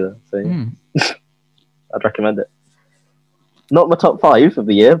repulsive either. So I'd recommend it. Not my top 5 of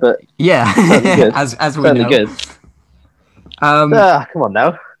the year, but yeah, good. as we know. Good. Come on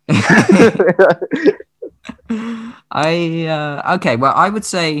now. Okay. Well, I would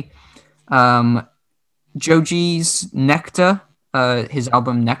say, Joji's Nectar, his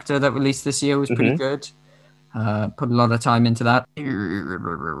album Nectar that released this year was pretty good. Put a lot of time into that.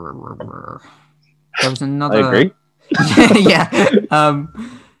 There was another. I agree. Yeah.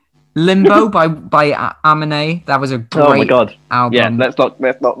 Limbo by Amine. That was a great oh my god album. Yeah, let's not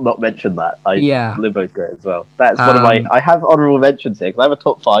mention that. Limbo's great as well. That's one of my. I have honorable mentions here because I have a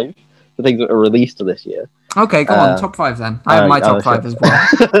top 5 for things that were released this year. Okay, go on. Top 5 then. I have my top 5 as well.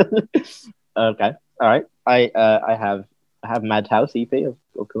 Okay, all right. I have Madhouse EP of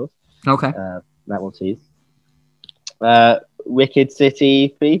course. Okay. That one tease. Wicked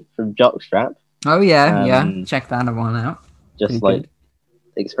City EP from Jockstrap. Oh yeah. Check that one out. Just pretty like good.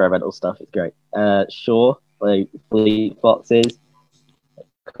 Experimental stuff. It's great. Sure, like Fleet Foxes, of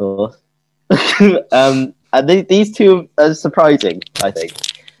course. And these two are surprising. I think.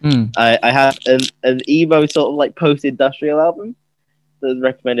 I have an emo sort of like post-industrial album that was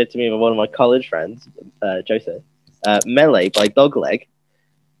recommended to me by one of my college friends, Joseph. Melee by Dogleg.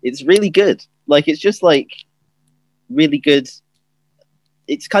 It's really good. Like it's just like really good.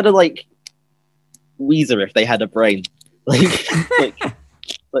 It's kind of like Weezer if they had a brain, like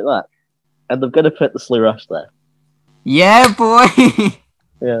that. And I'm gonna put the Slew Rush there. Yeah, boy.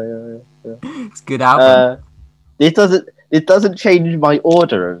 Yeah. It's a good album. This doesn't. it doesn't change my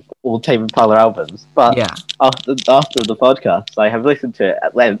order of all Tame Impala albums. But Yeah. after the podcast, I have listened to it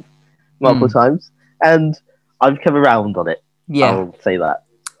at length multiple times, and I've come around on it. Yeah. I'll say that.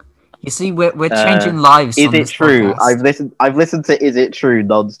 You see, we're changing lives. Is on it this true? podcast. I've listened to Is It True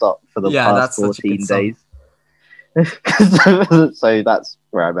nonstop for the past 14 days. So that's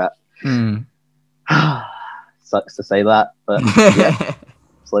where I'm at. Sucks to say that, but yeah.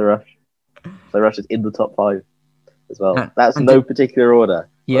 Slow Rush is in the top 5 as well. That's no particular order.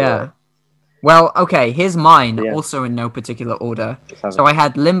 Yeah. Well, okay, here's mine, also in no particular order. So I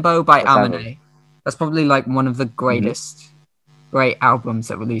had Limbo by Amine. That's probably like one of the great albums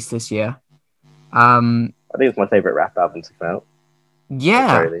that released this year. I think it's my favorite rap album to come out. Yeah. At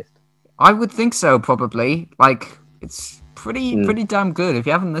the very least. I would think so, probably. Like, it's pretty damn good. If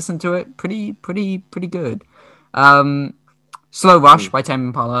you haven't listened to it, pretty good. Slow Rush by Tame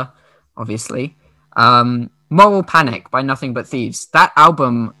Impala, obviously. Moral Panic by Nothing But Thieves. That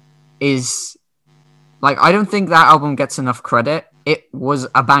album is like, I don't think that album gets enough credit. It was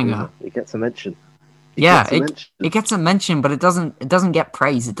a banger. It gets a mention. It gets a mention, but it doesn't get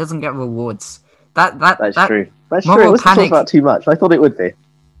praise. It doesn't get rewards. That's true. That's true. It wasn't talked about too much. I thought it would be.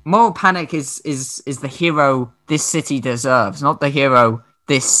 Moral Panic is the hero this city deserves, not the hero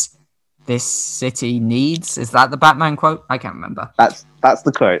this city needs. Is that the Batman quote? I can't remember. That's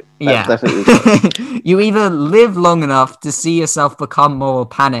the quote. That's definitely the quote. You either live long enough to see yourself become Moral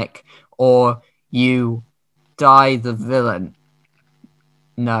Panic, or you die the villain.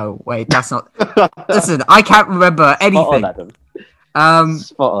 No, wait, that's not. Listen, I can't remember anything. Spot on, Adam.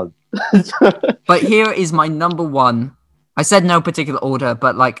 Spot on. But here is my number one. I said no particular order,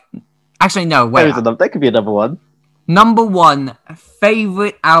 but like, actually no. Wait, there could be a number one. Number one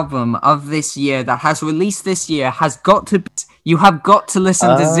favorite album of this year that has released this year has got to. You have got to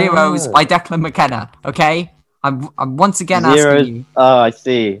listen to Zeros by Declan McKenna. Okay, I'm once again asking you. Oh, I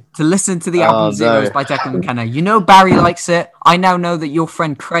see. To listen to the album Zeros by Declan McKenna. You know Barry likes it. I now know that your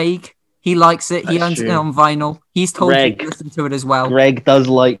friend Craig, he likes it. He owns it on vinyl. He's told you to listen to it as well. Greg does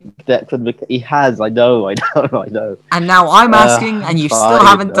like Declan McKenna. He has. I know. And now I'm asking, and you still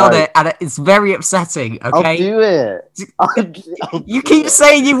haven't done it, and it's very upsetting. Okay. I'll do it. You keep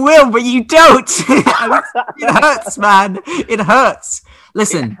saying you will, but you don't. It hurts, man. It hurts.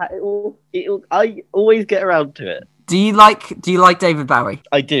 Listen. I always get around to it. Do you like David Bowie?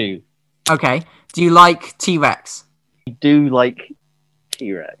 I do. Okay. Do you like T-Rex? I do like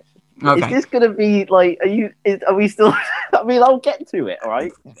T-Rex. Okay. Is this gonna be like? Are we still? I mean, I'll get to it. All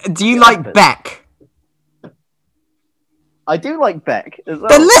right. Do you like Beck? I do like Beck as well.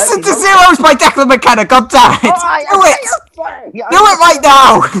 Then listen to Zeros by Declan McKenna. God damn it! Do it right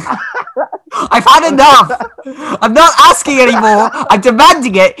now. I've had enough. I'm not asking anymore. I'm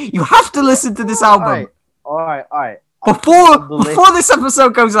demanding it. You have to listen to this album. All right. Before this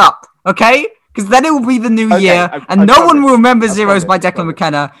episode goes up, okay? Because then it will be the new year, and no one will remember Zeros by Declan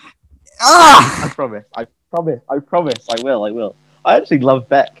McKenna. I promise. I will. I actually love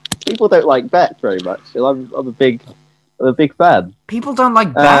Beck. People don't like Beck very much. I'm a big fan. People don't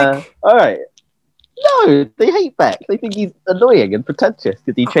like Beck? All right. No, they hate Beck. They think he's annoying and pretentious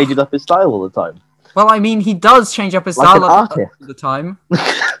because he changes up his style all the time. Well, I mean, he does change up his style all the time.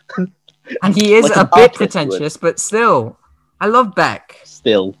 And he is a bit pretentious, but still. I love Beck.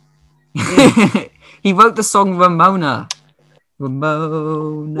 Still. He wrote the song Ramona.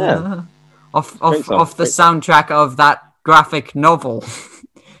 Off the soundtrack of that graphic novel,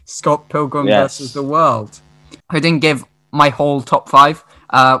 Scott Pilgrim versus the World. I didn't give my whole top 5.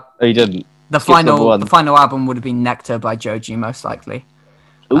 You didn't. The final album would have been Nectar by Joji, most likely.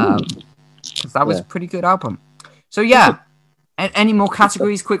 That was a pretty good album. So yeah, any more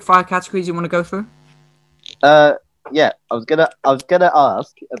categories, quick fire categories you want to go through? Yeah, I was gonna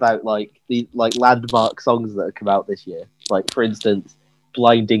ask about like the landmark songs that have come out this year. Like for instance,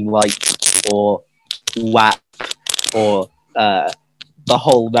 Blinding Lights or WAP or the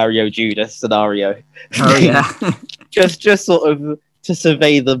whole Mario Judas scenario. Oh yeah. just sort of to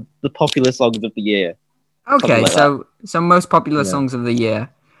survey the popular songs of the year. Okay, so most popular songs of the year.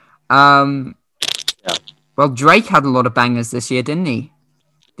 Well, Drake had a lot of bangers this year, didn't he?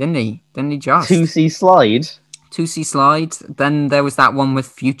 Didn't he just? 2C Slide. 2C Slide. Then there was that one with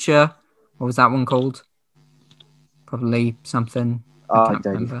Future. What was that one called? Probably something. I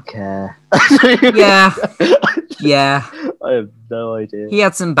don't care. Yeah. I have no idea. He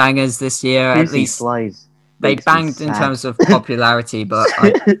had some bangers this year. 2C At least Slides they banged in terms of popularity, but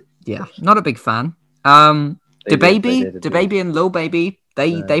not a big fan. DaBaby and Lil Baby,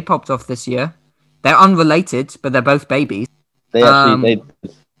 they popped off this year. They're unrelated, but they're both babies. They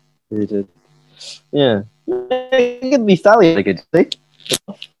did. Yeah. Megan Thee Stallion, a good thing.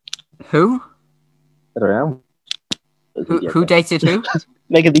 Who? I don't know. Who dated who?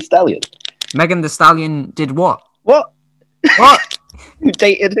 Megan Thee Stallion. Megan Thee Stallion did what? What? What? Who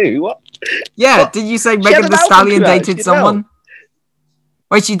dated who? What? Yeah, What? did you say She Megan had an Thee album Stallion come out, she dated did someone? well.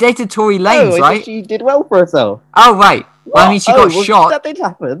 Wait, she dated Tory No, Lanez, I right? thought she did well for herself. Oh, right. Well, I mean, she got well, shot. That did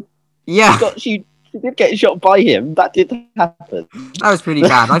happen. Yeah, She did get shot by him. That did happen. that was pretty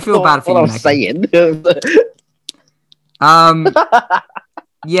bad. I feel bad for what you, I was Megan. saying.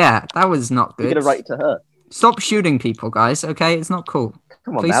 Yeah, that was not You're good. gonna write to her. Stop shooting people, guys. Okay, it's not cool.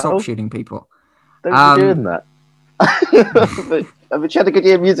 Come on, Please now. stop shooting people. Don't be doing that. But she had a good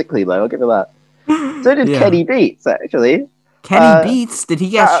year musically, though. I'll give her that. So did Kenny Beats, actually. Kenny Beats? Did he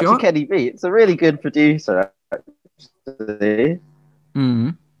get Shout out shot? to Kenny Beats, a really good producer, actually.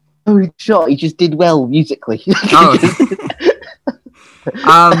 Mm. Oh, he shot. He just did well musically. Oh.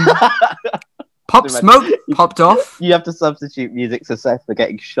 Pop Smoke popped off. You have to substitute music success for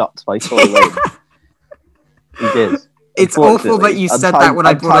getting shot by Tory Lanez. He did. It's awful that you said that when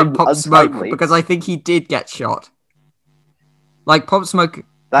I brought up Pop Smoke, because I think he did get shot. Like, Pop Smoke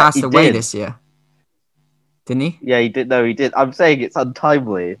passed away this year. Didn't he? Yeah, he did. No, he did. I'm saying it's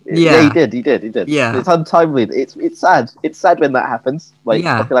untimely. Yeah, he did. Yeah. It's untimely. It's sad. It's sad when that happens. Like,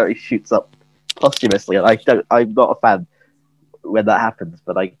 popularity shoots up posthumously. And I'm not a fan when that happens,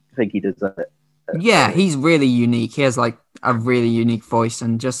 but I think he deserves it. Yeah, he's really unique. He has, like, a really unique voice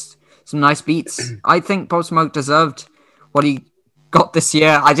and just some nice beats. I think Pop Smoke deserved what he got this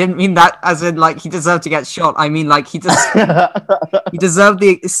year. I didn't mean that as in, like, he deserved to get shot. I mean, like, he deserved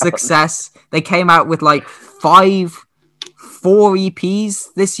the success. They came out with, like, 4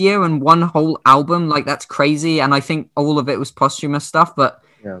 EPs this year and one whole album. Like, that's crazy. And I think all of it was posthumous stuff. But,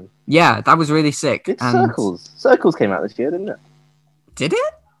 yeah that was really sick. Circles came out this year, didn't it? Did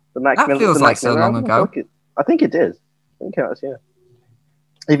it? That feels like so long ago. I think it did. I think it came out this year.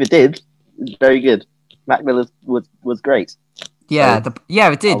 If it did, it's very good. Mac Miller was great. Yeah,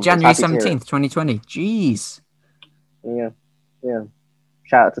 it did. January 17th, 2020. Jeez. Yeah.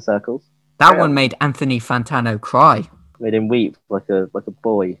 Shout out to Circles. That one made Anthony Fantano cry. Made him weep like a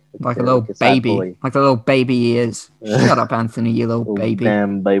boy. Like a little baby. Like the little baby he is. Shut up, Anthony, you little baby.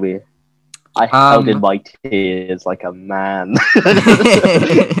 Damn baby. I held in my tears like a man.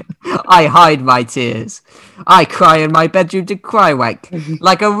 I hide my tears. I cry in my bedroom to cry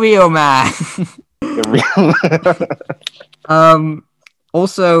like a real man.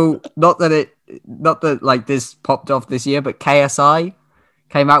 Also, not that like this popped off this year, but KSI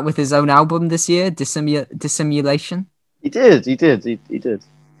came out with his own album this year, Dissimulation. He did. He didn't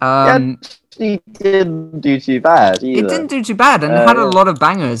do too bad either. It didn't do too bad, and it had a lot of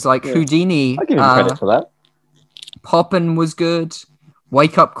bangers, like Houdini. I give him credit for that. Poppin' was good.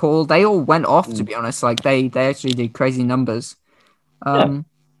 Wake Up Call. They all went off, to be honest. Like, they actually did crazy numbers. I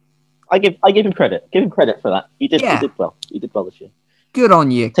give him credit. Give him credit for that. He did well. He did well this year. Good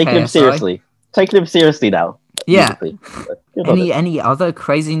on you, Taking him seriously. Taking him seriously now. Yeah. Any other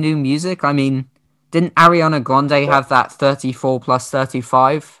crazy new music? I mean, didn't Ariana Grande have that 34 plus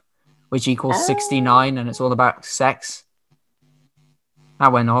 35, which equals 69, and it's all about sex?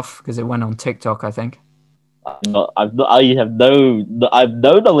 That went off because it went on TikTok, I think. I have no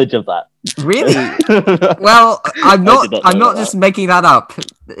knowledge of that. Really? Well, I'm not just making that up.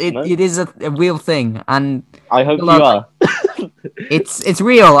 It is a real thing, and I hope you are. It's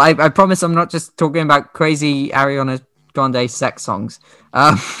real. I promise. I'm not just talking about crazy Ariana Grande sex songs.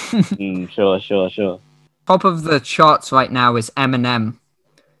 Sure. Top of the charts right now is Eminem,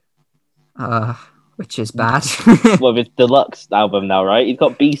 which is bad. Well, his deluxe album now, right? He's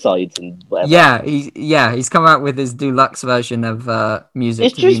got B-sides and whatever. He's come out with his deluxe version of music.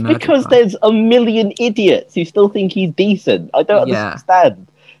 It's just because there's a million idiots who still think he's decent. I don't understand.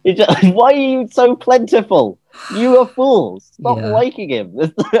 It's just, why are you so plentiful? You are fools. Stop liking him.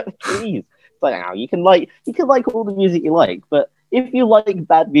 Please. It's like, you can like all the music you like, but if you like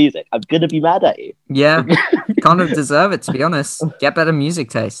bad music, I'm gonna be mad at you. Yeah, kind of deserve it, to be honest. Get better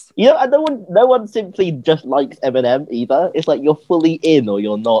music taste. You know, and no one simply just likes Eminem either. It's like you're fully in or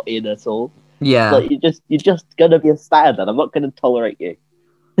you're not in at all. Yeah, like you're just gonna be a stan, and I'm not gonna tolerate you.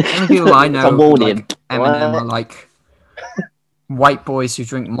 Some people I know like Eminem are like white boys who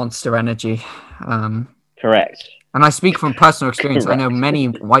drink Monster Energy. Correct. And I speak from personal experience. I know many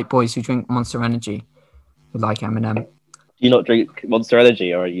white boys who drink Monster Energy who like Eminem. Do you not drink Monster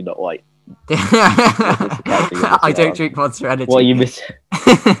Energy, or are you not white? I don't drink Monster Energy. What are you missing?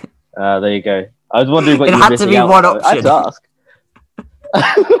 There you go. I was wondering what you were missing out. It had to be one option. I had to ask.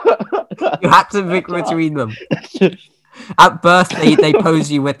 You had to pick between them. At birth, they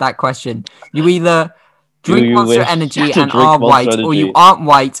pose you with that question. You either drink Monster Energy and are white, or you aren't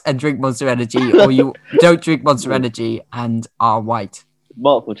white and drink Monster Energy, or you don't drink Monster Energy and are white.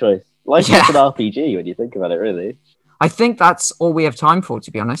 Multiple choice. Life's just an RPG when you think about it, really. I think that's all we have time for,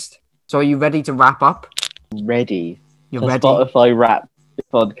 to be honest. So are you ready to wrap up? Ready. You're ready? Spotify Rap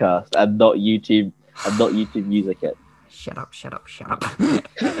podcast and not YouTube Music it. Shut up.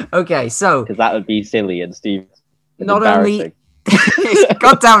 Okay, so... Because that would be silly and Steve. Not only...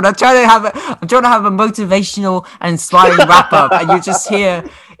 God damn it, I'm trying to have a motivational and inspiring wrap up, and you're just here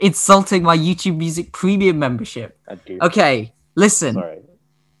insulting my YouTube Music Premium membership. Okay, listen. Sorry.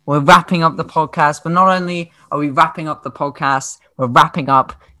 We're wrapping up the podcast, but not only are we wrapping up the podcast, we're wrapping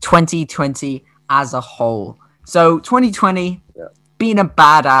up 2020 as a whole. So 2020, being a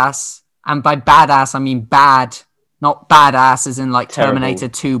badass, and by badass I mean bad, not badass as in like terrible. Terminator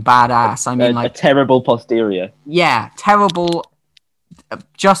 2 badass. I mean like a terrible posterior. Yeah, terrible,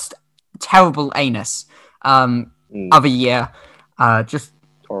 just terrible anus of a year. Just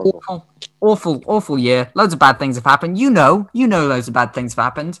horrible. Awful year. Loads of bad things have happened. You know loads of bad things have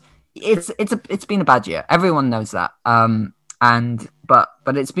happened. It's been a bad year. Everyone knows that. But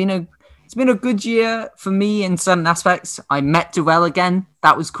it's been a good year for me in certain aspects. I met Durell again.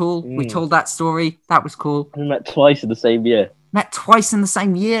 That was cool. We told that story. That was cool. We met twice in the same year.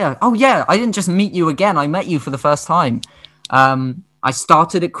 Oh yeah, I didn't just meet you again. I met you for the first time. I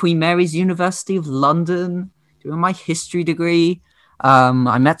started at Queen Mary's University of London doing my history degree.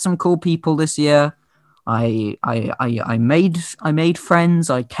 I met some cool people this year. I made friends.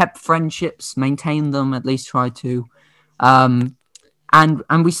 I kept friendships, maintained them, at least tried to. And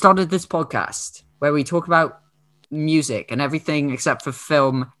we started this podcast where we talk about music and everything except for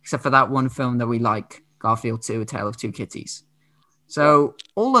film, except for that one film that we like, Garfield 2: A Tale of Two Kitties. So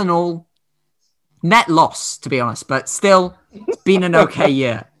all in all, net loss, to be honest, but still, it's been an okay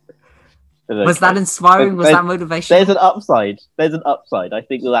year. Okay. Was that inspiring? Was that motivation? There's an upside. I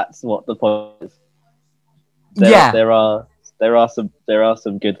think that's what the point is. There are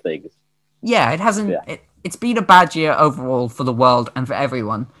some good things. Yeah, it hasn't. Yeah. It's been a bad year overall for the world and for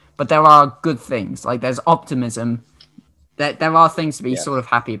everyone, but there are good things. Like there's optimism. There are things to be sort of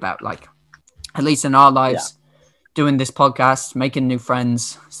happy about. Like at least in our lives, doing this podcast, making new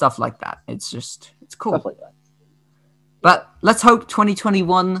friends, stuff like that. It's cool. Stuff like that. But let's hope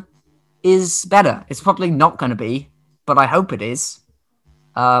 2021 is better. It's probably not going to be, but I hope it is.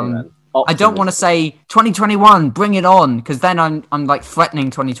 I don't want to say 2021, bring it on, because then I'm like threatening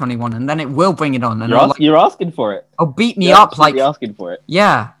 2021, and then it will bring it on. And you're asking for it. It'll beat me up, like asking for it.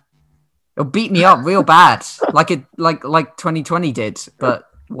 Yeah, it'll beat me up real bad, like 2020 did, but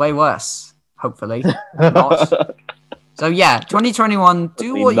way worse. Hopefully not. So yeah, 2021,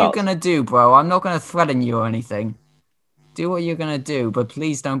 do what you're gonna do, bro. I'm not gonna threaten you or anything. Do what you're gonna do, but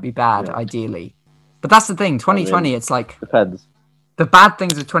please don't be bad. Ideally, but that's the thing. 2020, it's like depends. The bad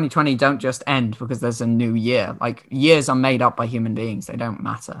things of 2020 don't just end because there's a new year. Like, years are made up by human beings. They don't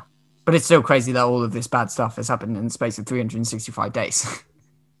matter. But it's so crazy that all of this bad stuff has happened in the space of 365 days.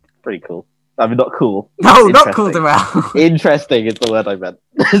 Pretty cool. I mean, not cool. No, not cool, Durell. Interesting is the word I meant.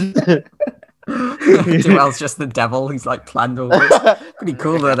 Durell's just the devil. He's like planned all this. Pretty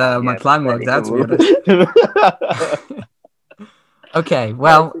cool that my plan worked out, to be honest. Okay,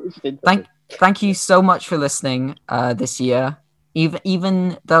 well, thank you so much for listening this year.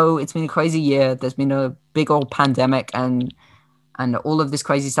 Even though it's been a crazy year, there's been a big old pandemic and all of this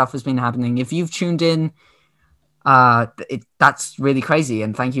crazy stuff has been happening. If you've tuned in, that's really crazy.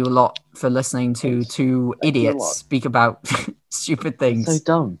 And thank you a lot for listening to two idiots speak about stupid things. So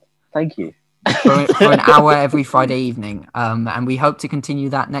dumb. Thank you. for an hour every Friday evening. And we hope to continue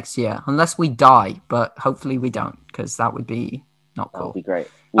that next year, unless we die. But hopefully we don't, because that would be not cool. That would be great.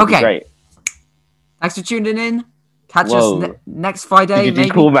 Okay. Thanks for tuning in. Catch us next Friday. Did you do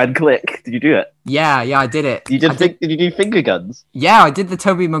Cool Man Click? Did you do it? Yeah, I did it. Did you do finger guns? Yeah, I did the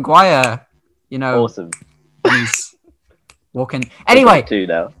Tobey Maguire. Awesome. He's walking. Anyway,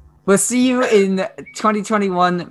 now. We'll see you in 2021.